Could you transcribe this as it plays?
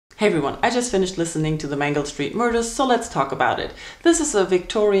Hey everyone, I just finished listening to the Mangle Street Murders, so let's talk about it. This is a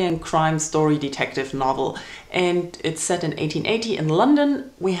Victorian crime story detective novel, and it's set in 1880 in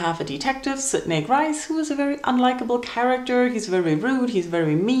London. We have a detective, Sidney Grice, who is a very unlikable character. He's very rude, he's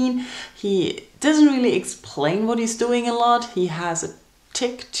very mean. He doesn't really explain what he's doing a lot. He has a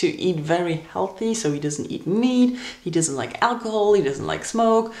tick to eat very healthy, so he doesn't eat meat, he doesn't like alcohol, he doesn't like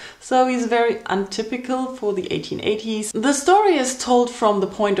smoke, so he's very untypical for the 1880s. The story is told from the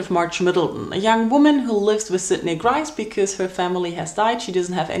point of Marge Middleton, a young woman who lives with Sidney Grice because her family has died. She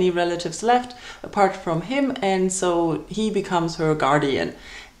doesn't have any relatives left apart from him, and so he becomes her guardian.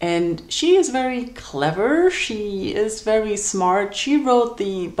 And she is very clever, she is very smart. She wrote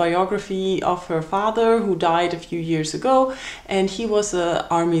the biography of her father, who died a few years ago, and he was an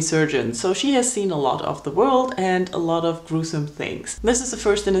army surgeon. So she has seen a lot of the world and a lot of gruesome things. This is the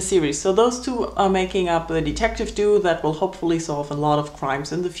first in a series, so those two are making up a detective duo that will hopefully solve a lot of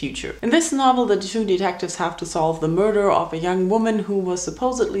crimes in the future. In this novel, the two detectives have to solve the murder of a young woman who was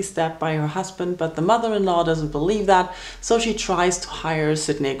supposedly stabbed by her husband, but the mother-in-law doesn't believe that, so she tries to hire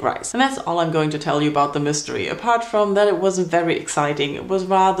Sidney Grice. And that's all I'm going to tell you about the mystery. Apart from that, it wasn't very exciting. It was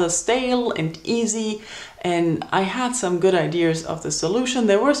rather stale and easy, and I had some good ideas of the solution.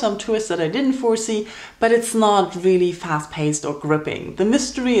 There were some twists that I didn't foresee, but it's not really fast-paced or gripping. The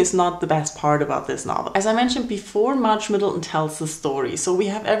mystery is not the best part about this novel. As I mentioned before, Marge Middleton tells the story, so we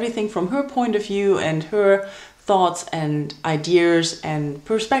have everything from her point of view and her thoughts and ideas and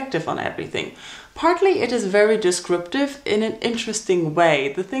perspective on everything. Partly it is very descriptive in an interesting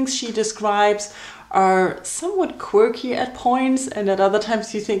way. The things she describes are somewhat quirky at points, and at other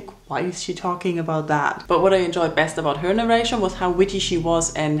times you think, why is she talking about that? But what I enjoyed best about her narration was how witty she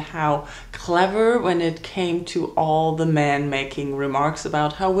was and how clever when it came to all the men making remarks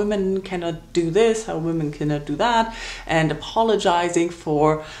about how women cannot do this, how women cannot do that, and apologizing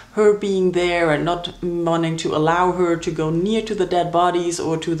for her being there and not wanting to allow her to go near to the dead bodies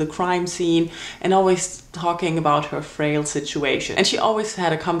or to the crime scene, and always talking about her frail situation. And she always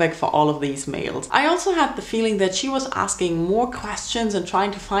had a comeback for all of these males. I also had the feeling that she was asking more questions and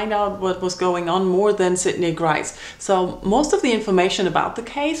trying to find out what was going on more than Sidney Grice. So most of the information about the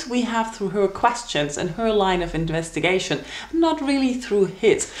case we have through her questions and her line of investigation, not really through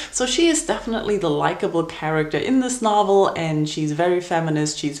his. So she is definitely the likable character in this novel, and she's very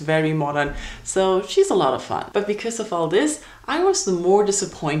feminist, she's very modern, so she's a lot of fun. But because of all this, I was the more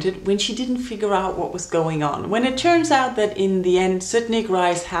disappointed when she didn't figure out what was going on. When it turns out that in the end Sidney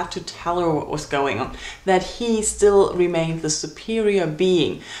Grice had to tell her what was going on, that he still remained the superior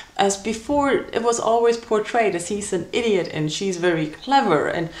being. As before, it was always portrayed as he's an idiot and she's very clever,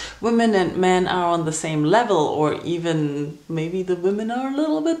 and women and men are on the same level, or even maybe the women are a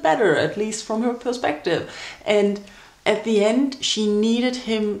little bit better, at least from her perspective. And at the end, she needed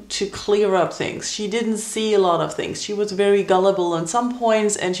him to clear up things. She didn't see a lot of things. She was very gullible on some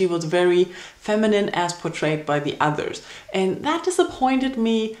points, and she was very feminine as portrayed by the others. And that disappointed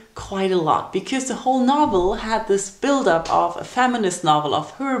me quite a lot, because the whole novel had this build-up of a feminist novel,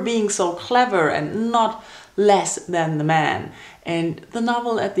 of her being so clever and not less than the man. And the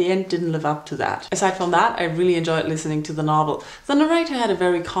novel at the end didn't live up to that. Aside from that, I really enjoyed listening to the novel. The narrator had a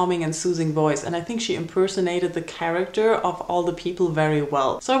very calming and soothing voice, and I think she impersonated the character of all the people very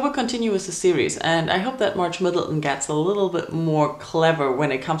well. So I will continue with the series, and I hope that Marge Middleton gets a little bit more clever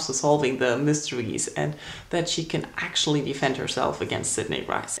when it comes to solving the mysteries, and that she can actually defend herself against Sidney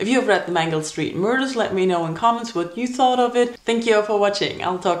Grice. If you have read the Mangle Street Murders, let me know in comments what you thought of it. Thank you all for watching.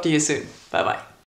 I'll talk to you soon. Bye bye.